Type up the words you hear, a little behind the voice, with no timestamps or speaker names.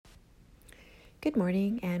Good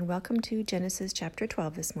morning and welcome to Genesis chapter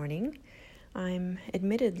 12 this morning. I'm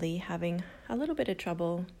admittedly having a little bit of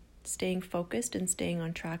trouble staying focused and staying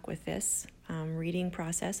on track with this reading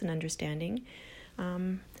process and understanding.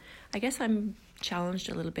 I guess I'm challenged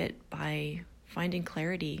a little bit by finding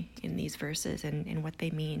clarity in these verses and what they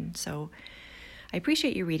mean. So I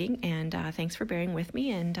appreciate you reading and thanks for bearing with me.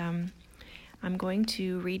 And I'm going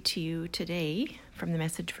to read to you today from the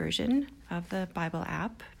Message version of the Bible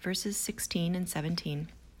app, verses 16 and 17.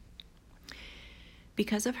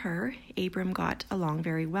 Because of her, Abram got along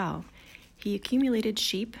very well. He accumulated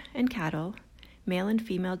sheep and cattle, male and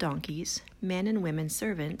female donkeys, men and women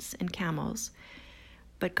servants, and camels.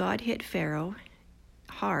 But God hit Pharaoh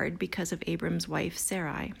hard because of Abram's wife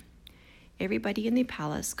Sarai. Everybody in the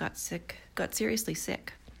palace got seriously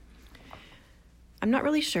sick. I'm not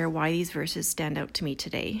really sure why these verses stand out to me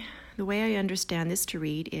today. The way I understand this to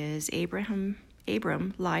read is Abram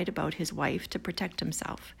lied about his wife to protect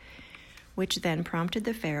himself, which then prompted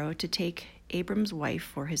the Pharaoh to take Abram's wife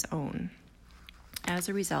for his own. As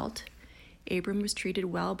a result, Abram was treated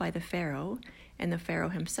well by the Pharaoh, and the Pharaoh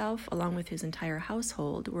himself, along with his entire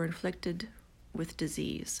household, were inflicted with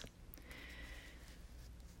disease.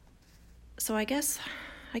 So I guess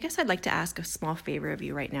I'd like to ask a small favor of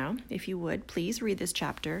you right now. If you would, please read this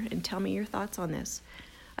chapter and tell me your thoughts on this.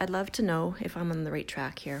 I'd love to know if I'm on the right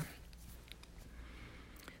track here.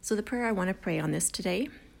 So the prayer I want to pray on this today: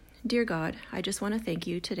 Dear God, I just want to thank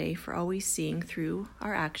you today for always seeing through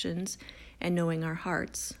our actions and knowing our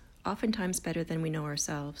hearts, oftentimes better than we know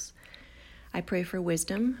ourselves. I pray for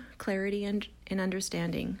wisdom, clarity, and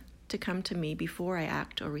understanding to come to me before I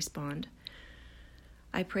act or respond.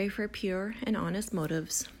 I pray for pure and honest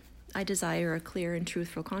motives. I desire a clear and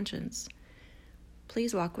truthful conscience.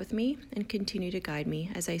 Please walk with me and continue to guide me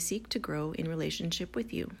as I seek to grow in relationship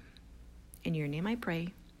with you. In your name I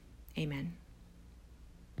pray. Amen.